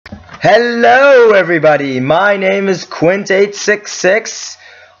Hello everybody, my name is Quint866,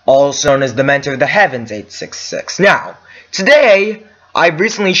 also known as the Mentor of the Heavens 866. Now, today, I'm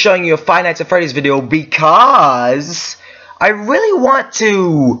recently showing you a Five Nights at Freddy's video because I really want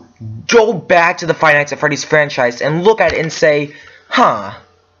to go back to the Five Nights at Freddy's franchise and look at it and say,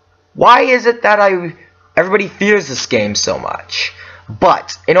 why is it that everybody fears this game so much?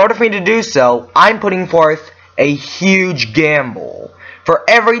 But, in order for me to do so, I'm putting forth a huge gamble. For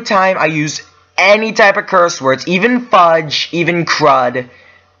every time I use any type of curse words, even fudge, even crud,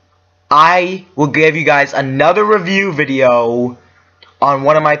 I will give you guys another review video on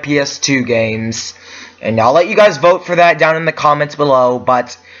one of my PS2 games. And I'll let you guys vote for that down in the comments below,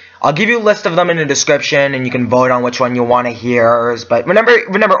 but I'll give you a list of them in the description, and you can vote on which one you want to hear. But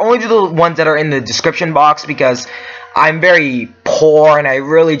remember, only do the ones that are in the description box, because I'm very poor, and I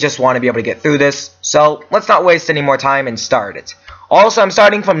really just want to be able to get through this. So, let's not waste any more time and start it. Also, I'm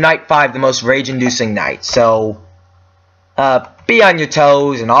starting from night 5, the most rage-inducing night, so be on your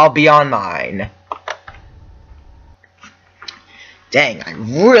toes, and I'll be on mine. Dang, I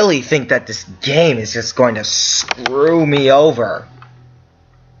really think that this game is just going to screw me over.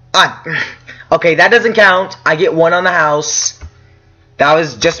 Okay, that doesn't count. I get 1 on the house. That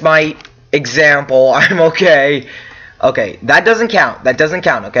was just my example. I'm okay. Okay, that doesn't count. That doesn't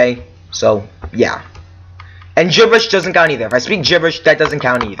count, okay? So, yeah. And gibberish doesn't count either. If I speak gibberish, that doesn't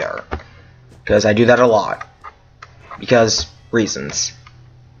count either. Because I do that a lot. Because reasons.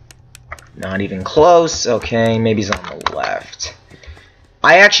 Not even close. Okay, maybe he's on the left.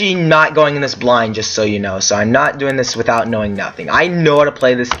 I actually not going in this blind, just so you know. So I'm not doing this without knowing nothing. I know how to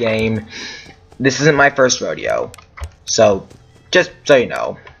play this game. This isn't my first rodeo. So, just so you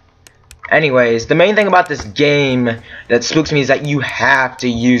know. Anyways, the main thing about this game that spooks me is that you have to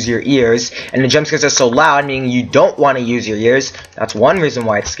use your ears, and the jump scares are so loud, meaning you don't want to use your ears. That's one reason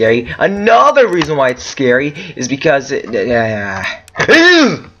why it's scary. Another reason why it's scary is because okay,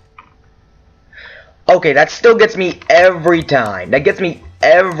 that still gets me every time. That gets me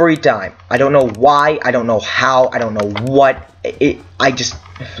every time. I don't know why, I don't know how, I don't know what. I just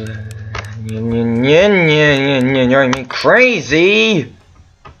you're crazy.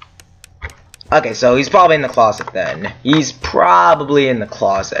 Okay, so he's probably in the closet then. He's probably in the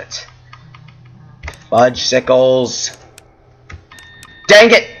closet. Fudge sickles.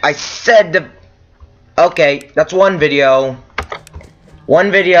 Dang it! I said to... Okay, that's one video.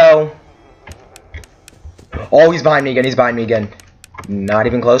 One video. Oh, he's behind me again. He's behind me again. Not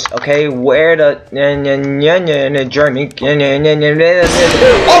even close. Okay, where the... Jeremy...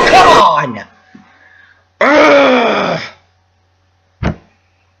 Oh, come on! Ugh.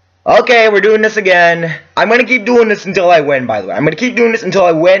 Okay, we're doing this again. I'm gonna keep doing this until I win, by the way. I'm gonna keep doing this until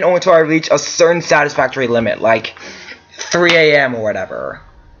I win or until I reach a certain satisfactory limit, like 3 AM or whatever.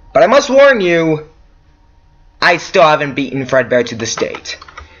 But I must warn you, I still haven't beaten Fredbear to this date.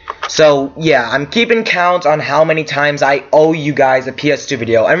 So, yeah, I'm keeping count on how many times I owe you guys a PS2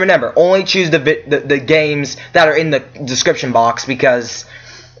 video. And remember, only choose the games that are in the description box, because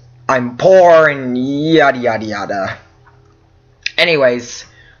I'm poor and yada yada yada. Anyways...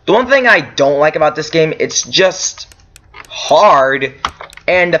 The one thing I don't like about this game, it's just hard,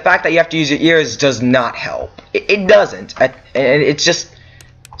 and the fact that you have to use your ears does not help. It doesn't. And it's just...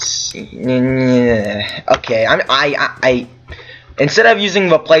 Okay, I instead of using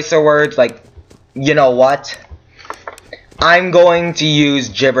replacer words like, you know what? I'm going to use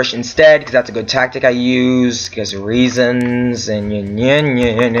gibberish instead, because that's a good tactic I use, because of reasons, and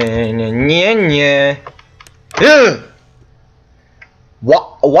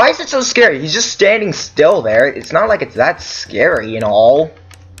Why is it so scary? He's just standing still there. It's not like it's that scary and all.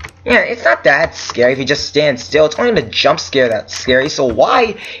 Yeah, it's not that scary if he just stands still. It's only the jump scare that's scary. So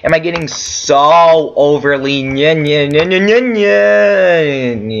why am I getting so overly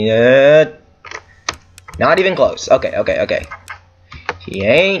Not even close. Okay. He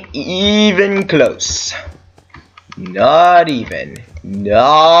ain't even close. Not even.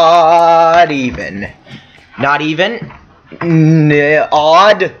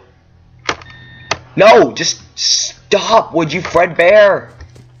 Odd. No, just stop, would you, Fredbear?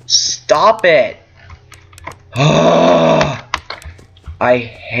 Stop it. I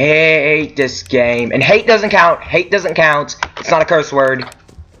hate this game. And hate doesn't count. Hate doesn't count. It's not a curse word.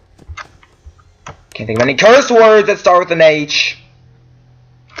 Can't think of any curse words that start with an H.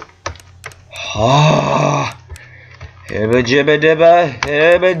 Hibba jibba dibba.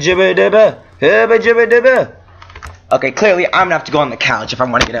 Hibba jibba dibba. Hibba jibba dibba. Okay, clearly I'm gonna have to go on the couch if I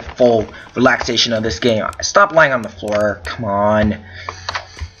want to get a full relaxation of this game. Stop lying on the floor. Come on.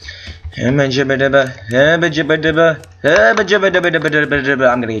 I'm gonna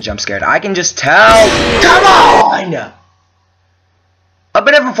get jump scared. I can just tell. Come on! A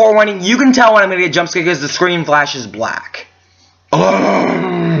bit of a forewarning, you can tell when I'm gonna get jump scared because the screen flashes black.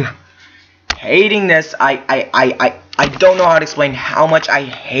 Hating this, I don't know how to explain how much I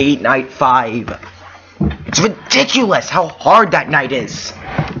hate Night 5. It's ridiculous how hard that night is.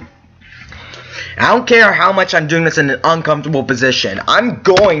 I don't care how much I'm doing this in an uncomfortable position. I'm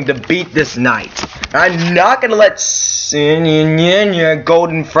going to beat this night. I'm not gonna let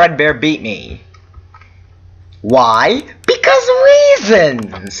Golden Fredbear beat me. Why? Because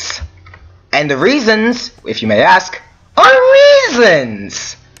reasons. And the reasons, if you may ask, are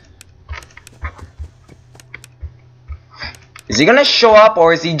reasons. Is he gonna show up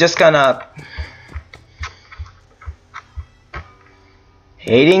or is he just gonna...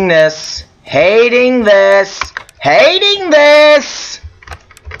 Hating this. Hating this. Hating this.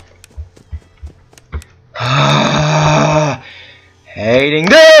 Hating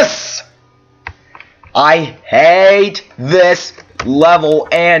this. I hate this level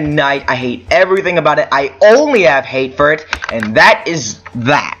and night. I hate everything about it. I only have hate for it, and that is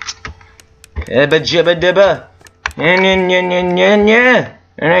that. Ibba jibba dibba. And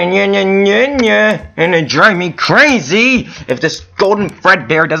it drives me crazy if this Golden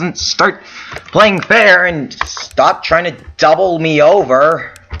Fredbear doesn't start playing fair and stop trying to double me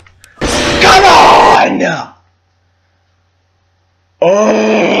over. Come on!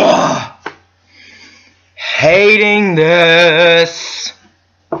 Oh! Hating this.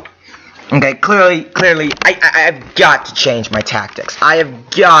 Okay, clearly, I've got to change my tactics. I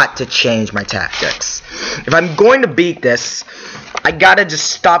have got to change my tactics. If I'm going to beat this, I gotta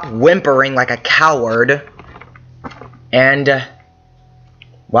just stop whimpering like a coward. And,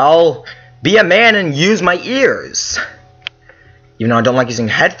 well, be a man and use my ears. Even though I don't like using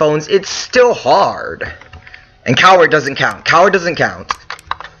headphones, it's still hard. And coward doesn't count. Coward doesn't count.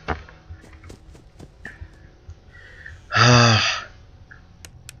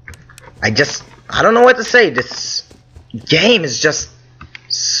 I don't know what to say. This game is just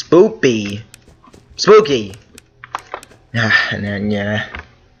spooky. Spooky. And then, yeah.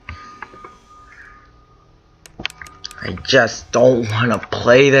 I just don't want to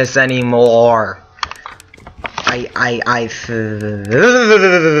play this anymore.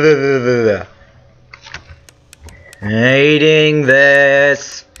 Hating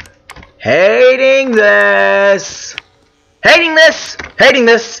this. Hating this. Hating this! Hating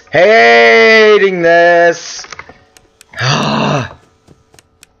this! Hating this!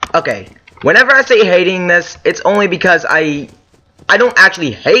 Okay, whenever I say hating this, it's only because I don't actually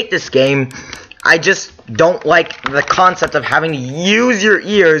hate this game. I just don't like the concept of having to use your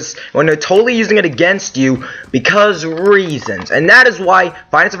ears when they're totally using it against you because reasons. And that is why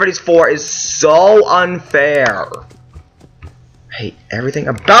Five Nights at Freddy's 4 is so unfair. I hate everything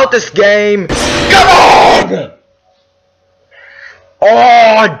about this game. Come on!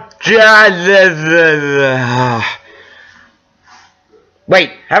 Oh,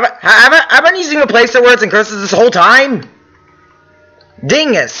 wait, have I been using a place that words and curses this whole time?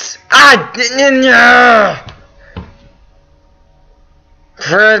 Dingus!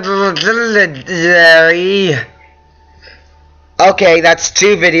 Okay, that's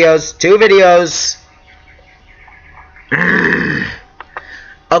 2 videos. 2 videos.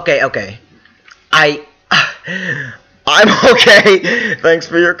 Okay. I'm okay. Thanks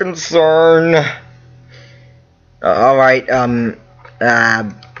for your concern. Alright,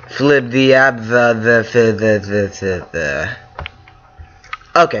 flip the app,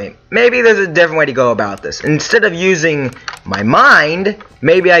 Okay, maybe there's a different way to go about this. Instead of using my mind,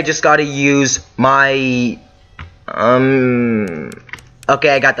 maybe I just gotta use my, okay,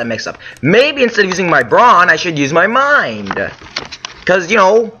 I got that mixed up. Maybe instead of using my brawn, I should use my mind. Because, you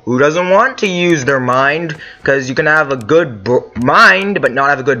know, who doesn't want to use their mind? Because you can have a good mind, but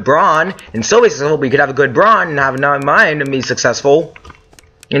not have a good brawn. And so be successful, but you could have a good brawn and have no mind and be successful.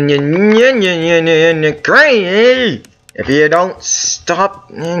 Crazy! If you don't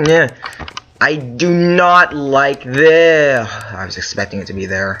stop... I do not like this. I was expecting it to be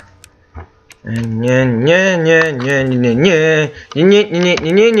there.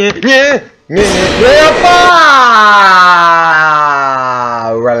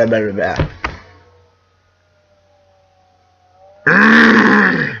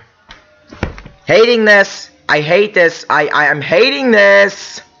 Hating this. I hate this. I'm hating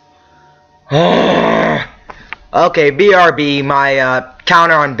this. Okay, BRB. My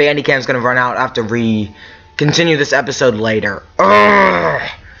counter on Bandicam is gonna run out. I have to continue this episode later.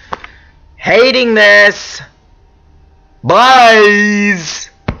 Hating this. Bye.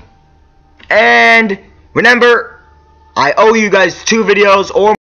 And remember, I owe you guys 2 videos or